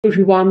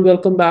Everyone,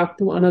 welcome back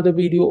to another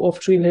video of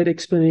Trailhead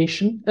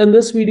Explanation. In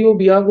this video,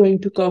 we are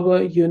going to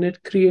cover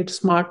unit create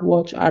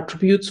smartwatch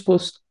attributes for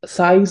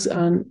size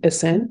and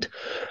ascent.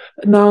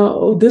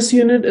 Now, this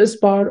unit is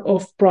part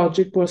of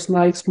project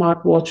Personalize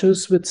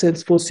Smartwatches with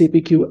Salesforce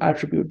CPQ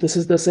attribute. This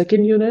is the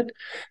second unit.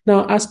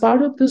 Now, as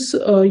part of this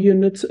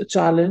unit's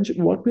challenge,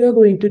 what we are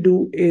going to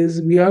do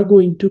is we are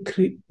going to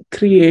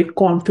create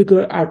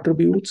configure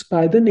attributes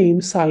by the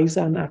name, size,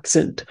 and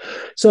accent.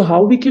 So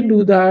how we can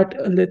do that?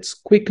 Let's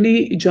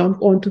quickly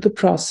jump onto the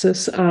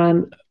process,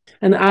 and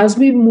as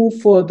we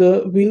move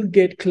further, we'll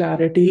get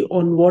clarity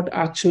on what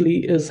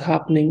actually is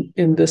happening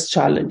in this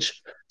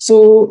challenge.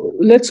 So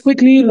let's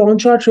quickly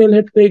launch our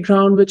Trailhead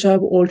Playground, which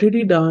I've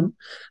already done.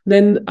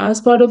 Then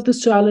as part of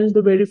this challenge,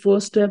 the very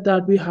first step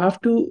that we have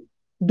to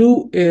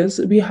do is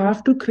we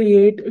have to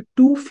create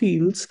two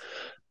fields.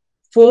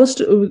 First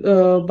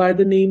by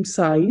the name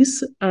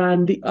size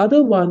and the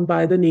other one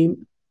by the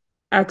name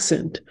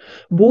accent.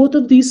 Both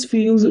of these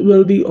fields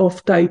will be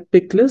of type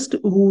pick list,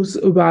 whose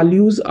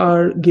values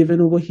are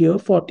given over here,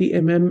 40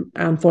 mm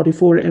and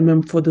 44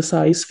 mm for the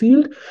size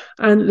field,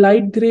 and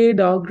light gray,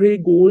 dark gray,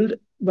 gold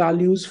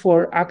values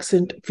for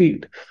accent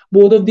field.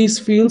 Both of these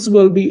fields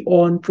will be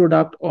on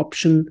product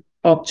option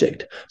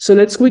object. So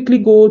let's quickly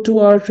go to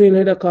our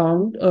Trailhead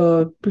account,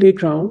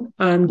 playground,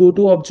 and go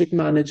to object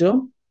manager.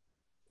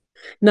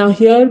 Now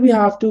here we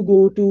have to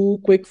go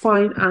to quick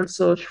find and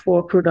search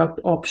for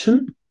product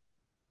option.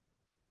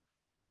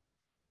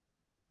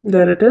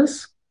 There it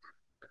is.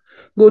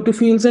 Go to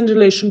fields and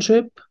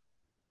relationship.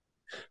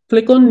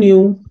 Click on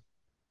new.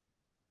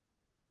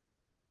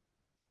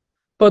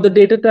 For the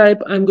data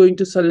type, I'm going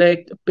to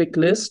select pick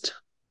list.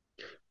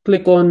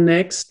 Click on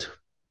next.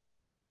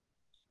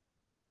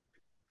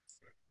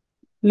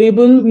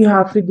 Label, we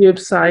have to give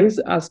size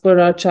as per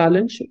our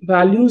challenge.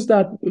 Values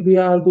that we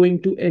are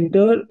going to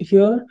enter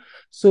here.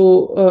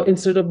 So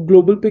instead of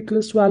global pick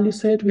list value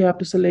set, we have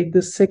to select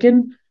the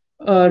second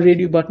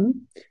radio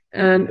button.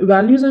 And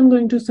values, I'm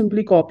going to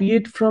simply copy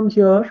it from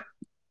here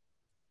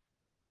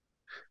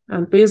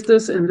and paste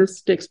this in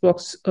this text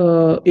box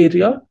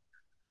area.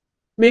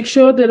 Make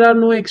sure there are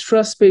no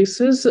extra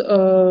spaces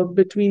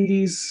between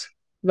these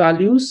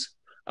values.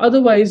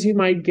 Otherwise, you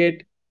might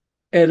get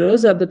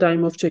errors at the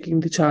time of checking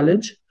the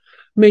challenge.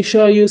 Make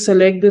sure you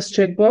select this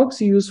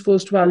checkbox, use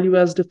first value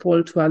as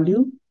default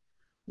value.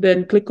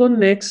 Then click on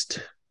next.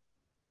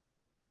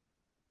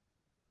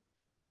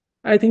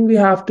 I think we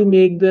have to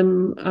make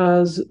them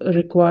as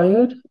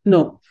required.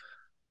 No.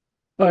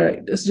 All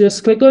right, let's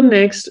just click on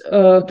next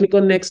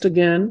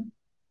again.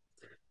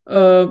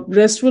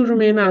 Rest will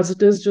remain as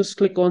it is. Just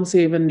click on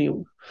save and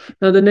new.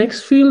 Now the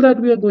next field that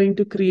we are going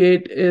to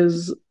create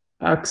is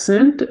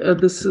accent.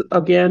 This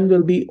again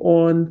will be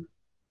on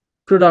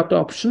product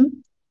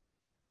option.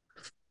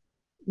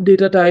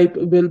 Data type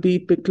will be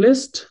pick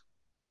list.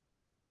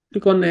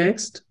 Click on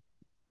next.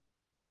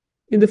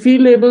 In the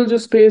field label,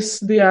 just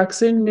paste the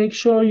accent. Make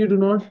sure you do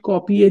not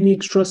copy any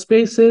extra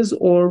spaces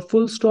or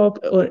full stop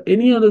or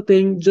any other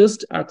thing,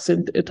 just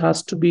accent. It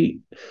has to be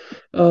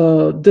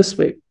this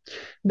way.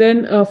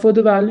 Then for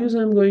the values,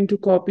 I'm going to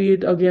copy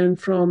it again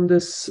from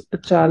this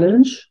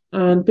challenge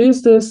and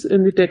paste this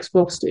in the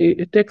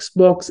text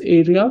box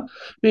area.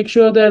 Make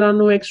sure there are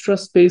no extra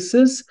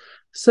spaces.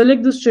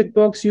 Select this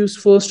checkbox, use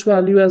first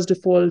value as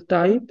default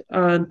type,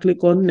 and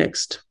click on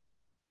next.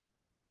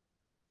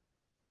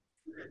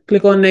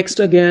 Click on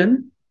next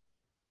again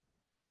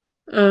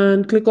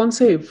and click on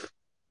save.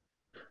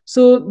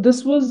 So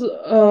this was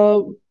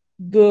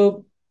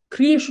the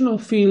creation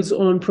of fields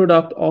on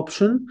product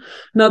option.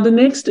 Now the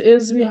next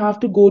is we have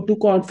to go to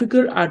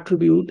configure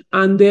attribute,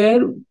 and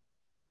there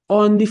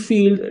on the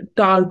field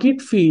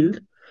target field,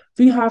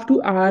 we have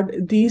to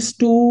add these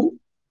two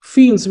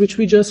fields which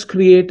we just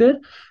created,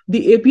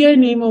 the API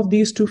name of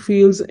these two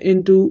fields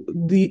into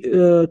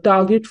the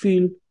target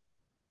field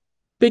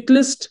pick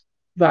list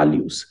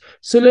values.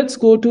 So let's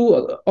go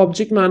to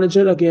object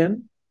manager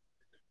again.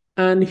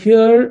 And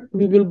here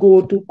we will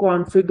go to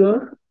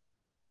configure,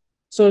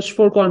 search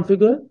for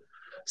configure,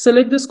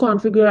 select this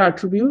configure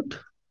attribute,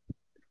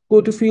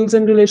 go to fields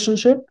and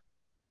relationship,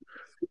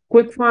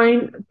 quick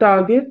find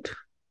target.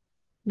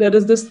 That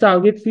is this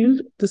target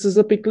field. This is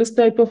a pick list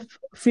type of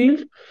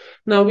field.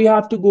 Now we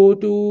have to go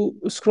to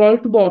scroll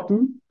to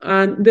bottom,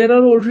 and there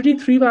are already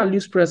 3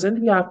 values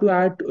present. We have to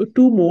add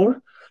 2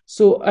 more.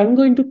 So I'm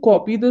going to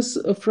copy this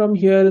from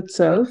here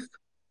itself.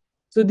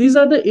 So these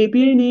are the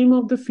API name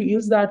of the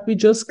fields that we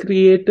just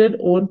created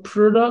on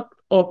product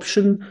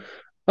option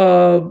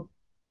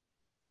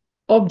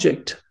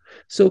object.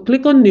 So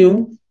click on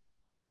new,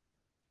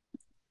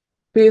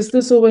 paste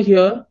this over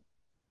here,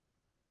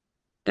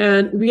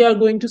 and we are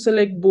going to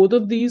select both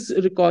of these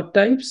record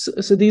types.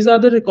 So these are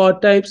the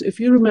record types. If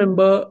you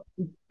remember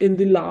in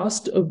the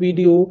last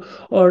video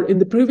or in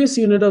the previous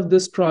unit of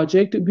this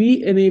project,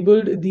 we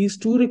enabled these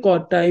 2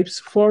 record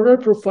types for our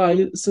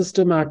profile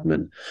system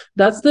admin.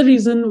 That's the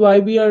reason why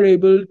we are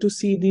able to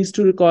see these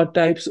 2 record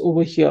types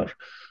over here.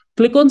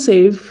 Click on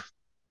save.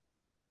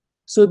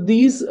 So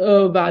these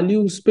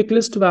values, pick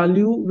list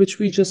value, which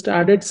we just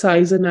added,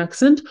 size and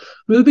accent,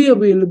 will be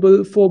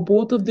available for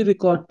both of the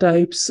record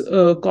types,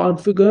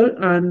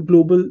 configure and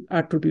global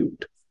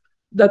attribute.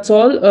 That's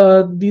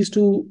all. These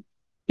two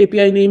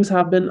API names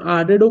have been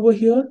added over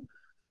here.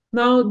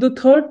 Now, the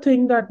third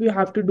thing that we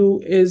have to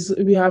do is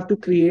we have to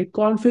create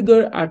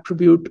configure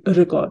attribute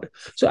record.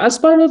 So as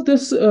part of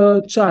this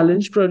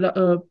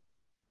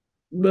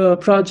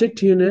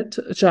project unit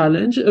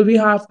challenge, we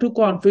have to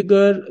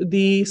configure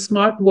the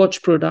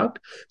smartwatch product.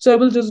 So I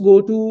will just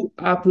go to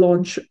app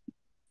launch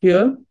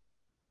here.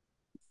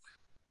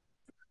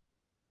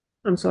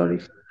 I'm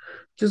sorry.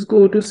 Just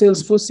go to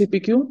Salesforce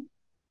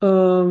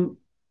CPQ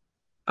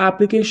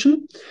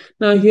application.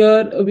 Now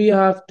here we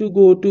have to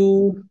go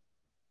to,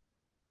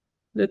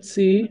 let's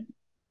see,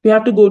 we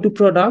have to go to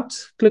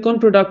products, click on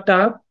product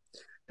tab.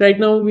 Right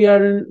now we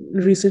are in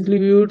recently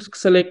viewed,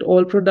 select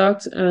all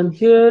products, and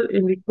here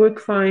in the quick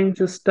find,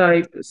 just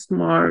type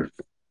smart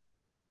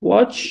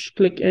watch,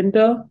 click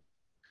enter.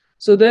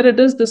 So there it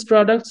is, this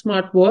product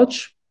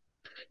smartwatch.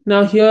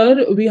 Now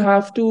here we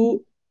have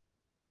to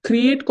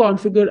create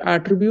configure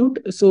attribute.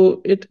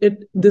 So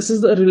this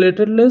is the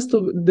related list.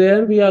 So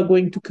there we are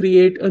going to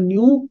create a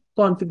new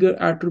configure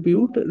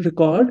attribute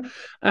record,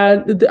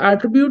 and the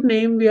attribute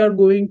name we are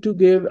going to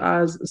give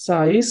as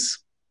size.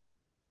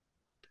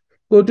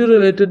 Go to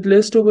related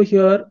list over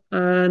here,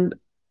 and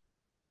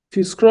if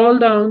you scroll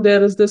down,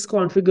 there is this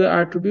configure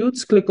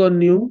attributes, click on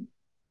new.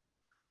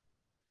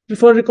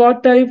 For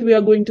record type, we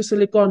are going to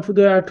select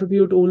configure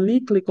attribute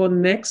only, click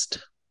on next.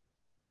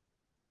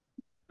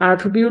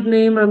 Attribute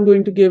name, I'm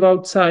going to give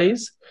out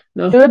size.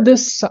 Now here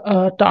this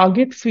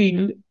target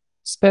field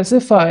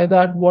specify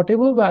that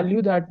whatever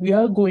value that we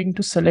are going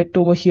to select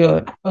over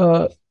here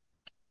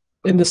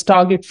in this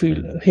target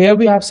field, here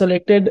we have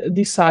selected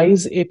the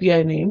size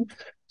API name.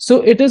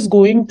 So it is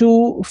going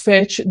to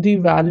fetch the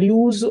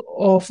values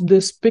of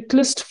this pick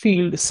list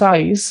field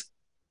size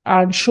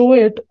and show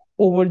it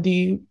over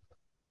the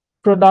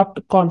product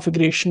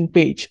configuration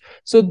page.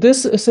 So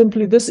this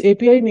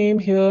API name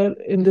here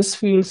in this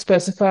field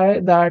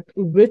specify that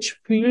which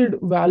field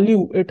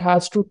value it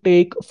has to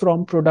take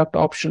from product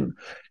option.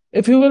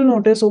 If you will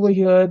notice over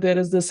here, there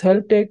is this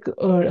help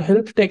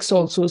text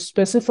also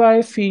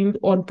specify field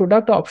on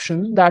product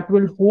option that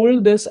will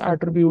hold this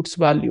attributes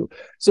value.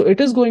 So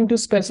it is going to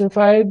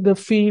specify the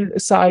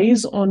field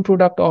size on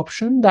product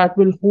option that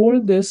will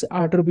hold this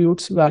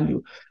attributes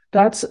value.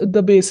 That's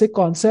the basic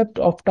concept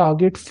of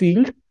target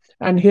field.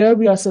 And here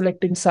we are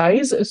selecting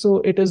size.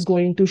 So it is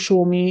going to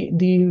show me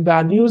the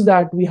values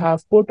that we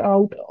have put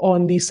out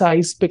on the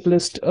size pick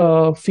list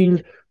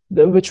field,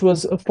 which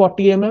was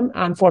 40 mm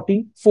and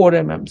 44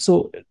 mm.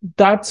 So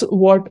that's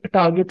what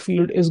target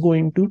field is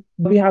going to.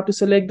 We have to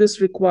select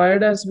this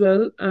required as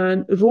well.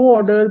 And row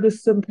order,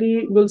 this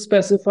simply will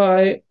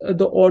specify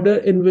the order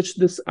in which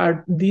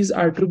these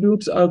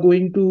attributes are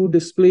going to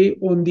display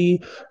on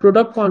the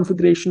product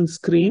configuration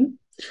screen.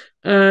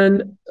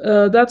 And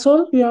that's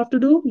all you have to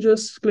do.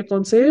 Just click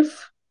on save.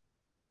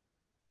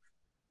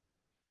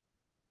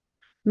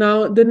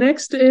 Now, the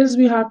next is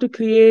we have to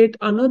create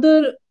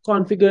another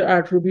configure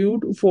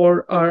attribute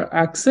for our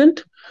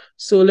accent.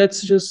 So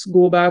let's just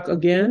go back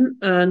again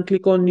and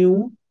click on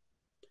new.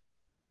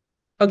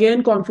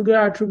 Again,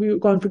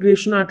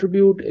 configuration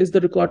attribute is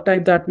the record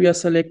type that we are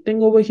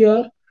selecting over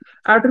here.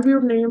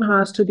 Attribute name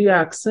has to be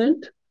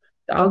accent.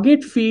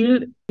 Target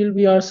field,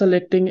 we are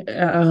selecting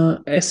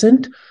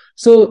accent.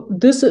 So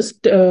this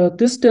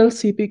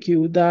tells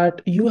CPQ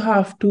that you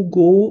have to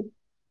go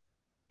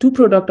to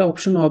product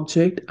option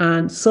object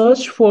and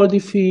search for the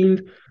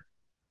field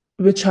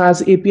which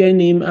has API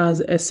name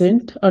as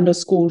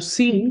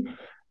accent_C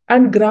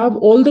and grab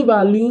all the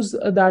values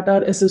that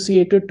are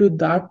associated to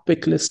that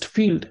pick list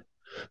field.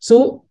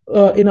 So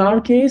in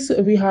our case,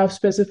 we have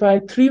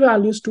specified 3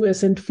 values to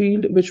accent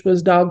field, which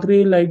was dark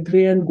gray, light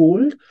gray, and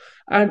gold.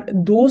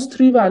 And those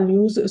 3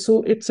 values,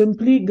 so it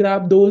simply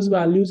grab those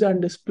values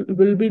and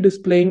will be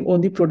displaying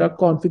on the product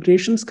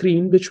configuration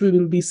screen, which we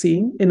will be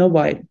seeing in a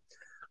while.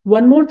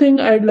 One more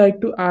thing I'd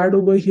like to add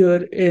over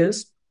here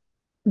is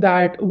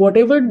that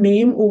whatever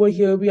name over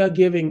here we are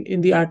giving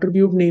in the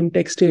attribute name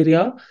text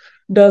area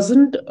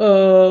doesn't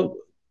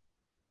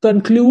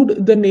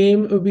conclude the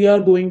name we are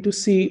going to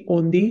see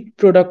on the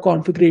product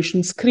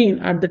configuration screen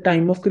at the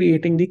time of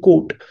creating the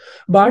quote.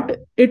 But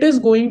it is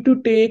going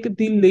to take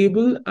the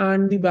label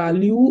and the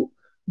value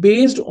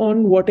based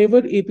on whatever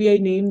API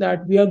name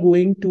that we are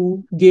going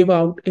to give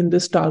out in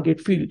this target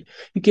field.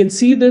 You can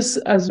see this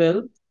as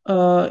well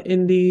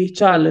in the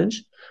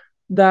challenge,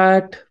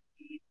 that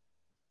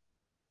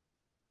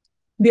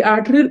the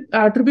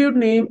attribute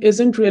name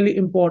isn't really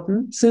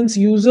important since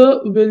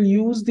user will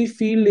use the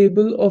field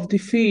label of the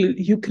field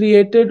you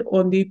created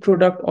on the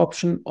product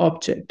option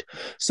object.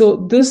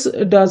 So this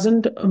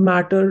doesn't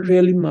matter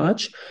really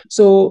much.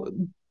 So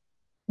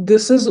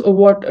this is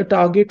what a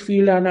target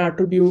field and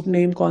attribute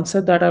name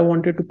concept that I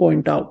wanted to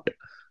point out.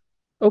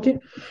 Okay,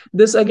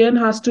 this again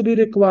has to be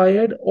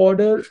required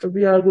order.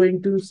 We are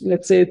going to,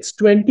 let's say it's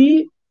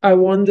 20 I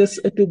want this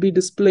to be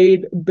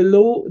displayed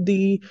below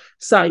the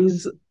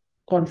size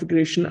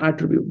configuration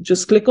attribute.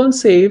 Just click on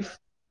save.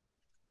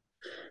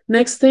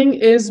 Next thing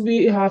is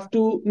we have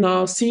to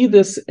now see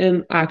this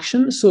in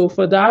action. So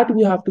for that,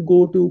 we have to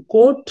go to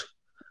quote.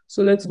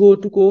 So let's go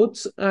to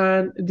quotes,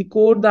 and the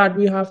code that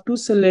we have to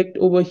select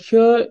over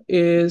here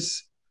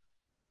is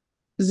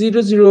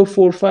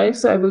 0045.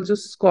 So I will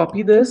just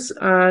copy this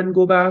and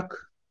go back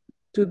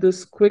to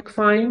this quick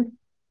find,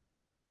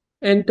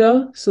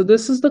 enter. So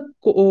this is the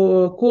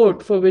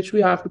code for which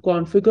we have to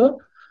configure.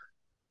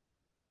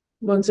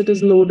 Once it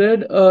is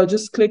loaded,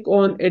 just click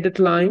on edit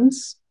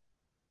lines.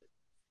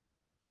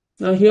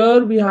 Now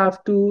here we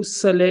have to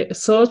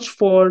search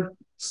for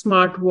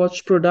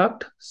smartwatch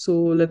product. So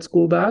let's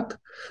go back.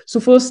 So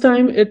first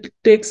time it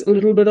takes a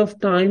little bit of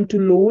time to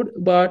load,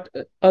 but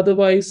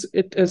otherwise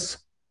it is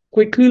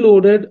quickly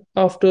loaded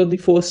after the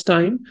first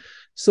time.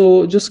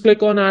 So just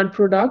click on add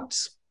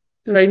products.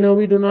 Right now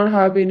we do not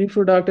have any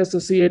product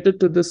associated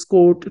to this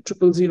code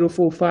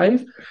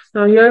 00045.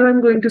 Now here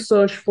I'm going to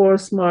search for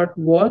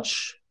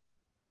smartwatch.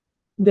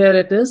 There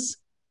it is.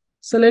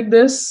 Select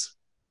this,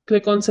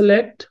 click on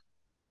select.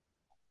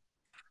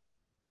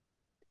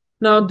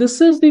 Now this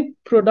is the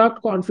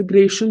product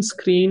configuration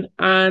screen,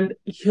 and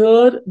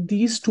here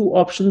these two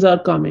options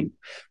are coming.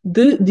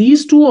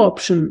 These two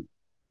options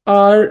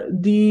are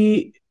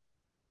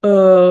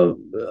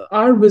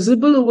are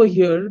visible over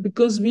here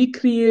because we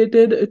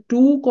created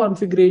two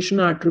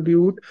configuration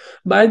attribute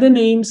by the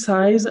name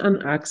size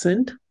and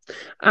accent,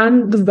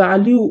 and the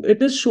value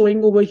it is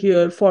showing over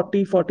here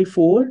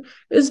 4044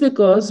 is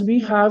because we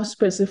have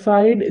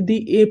specified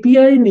the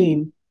API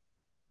name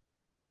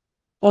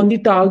on the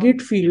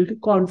target field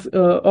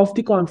of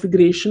the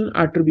configuration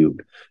attribute.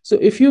 So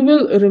if you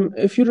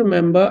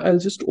remember, I'll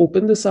just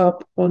open this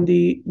up on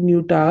the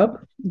new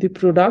tab, the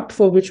product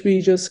for which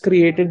we just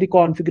created the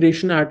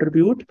configuration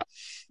attribute.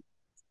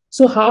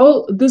 So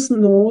how this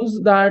knows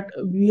that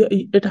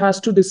it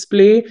has to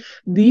display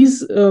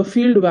these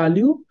field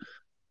value,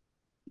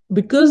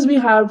 because we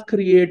have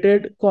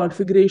created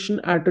configuration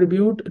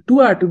attribute,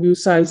 two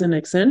attributes, size and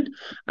accent,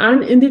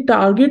 and in the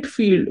target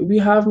field we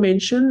have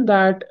mentioned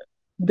that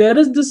there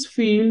is this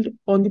field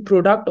on the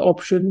product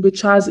option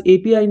which has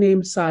API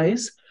name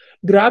size.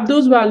 Grab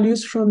those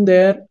values from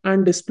there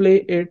and display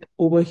it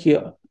over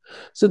here.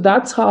 So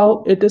that's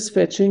how it is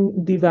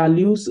fetching the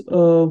values,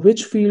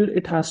 which field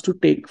it has to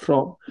take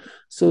from.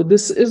 So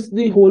this is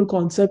the whole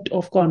concept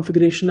of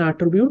configuration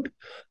attribute.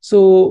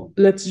 So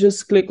let's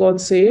just click on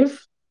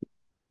save.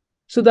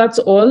 So that's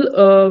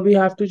all. We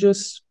have to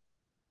just,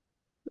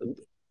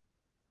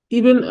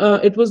 even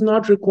it was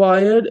not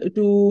required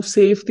to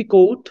save the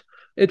code.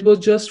 It was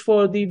just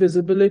for the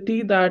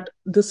visibility that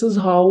this is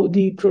how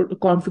the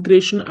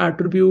configuration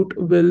attribute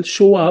will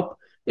show up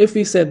if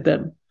we set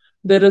them.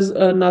 There is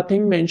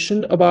nothing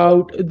mentioned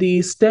about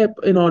the step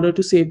in order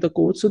to save the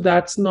code. So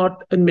that's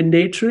not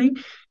mandatory.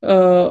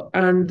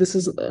 And this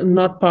is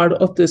not part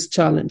of this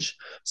challenge.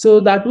 So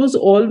that was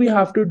all we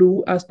have to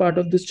do as part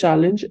of this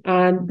challenge.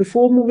 And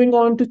before moving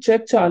on to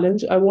check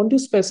challenge, I want to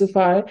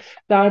specify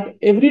that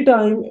every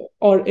time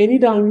or any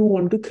time you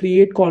want to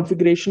create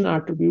configuration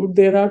attribute,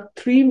 there are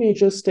three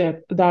major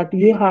steps that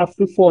you have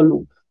to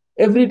follow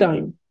every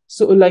time.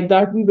 So like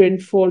that, we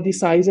went for the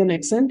size and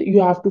accent. You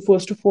have to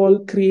first of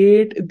all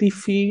create the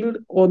field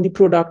on the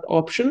product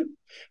option.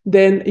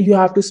 Then you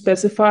have to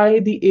specify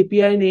the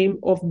API name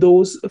of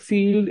those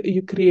field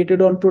you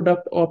created on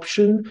product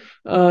option.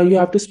 You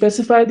have to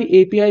specify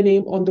the API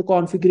name on the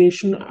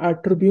configuration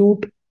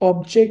attribute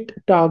object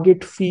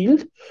target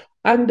field.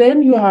 And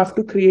then you have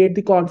to create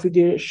the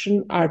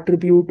configuration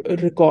attribute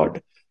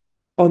record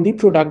on the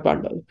product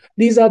bundle.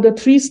 These are the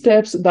three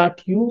steps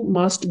that you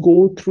must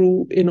go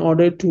through in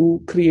order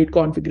to create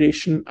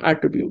configuration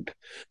attribute.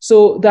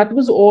 So that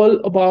was all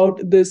about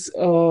this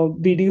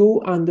video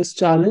and this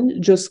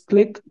challenge. Just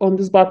click on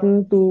this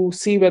button to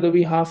see whether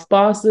we have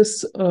passed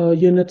this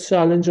unit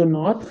challenge or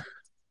not.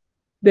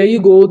 There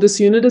you go. This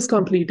unit is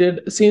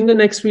completed. See you in the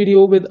next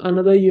video with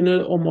another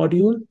unit or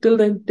module. Till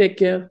then, take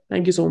care.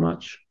 Thank you so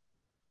much.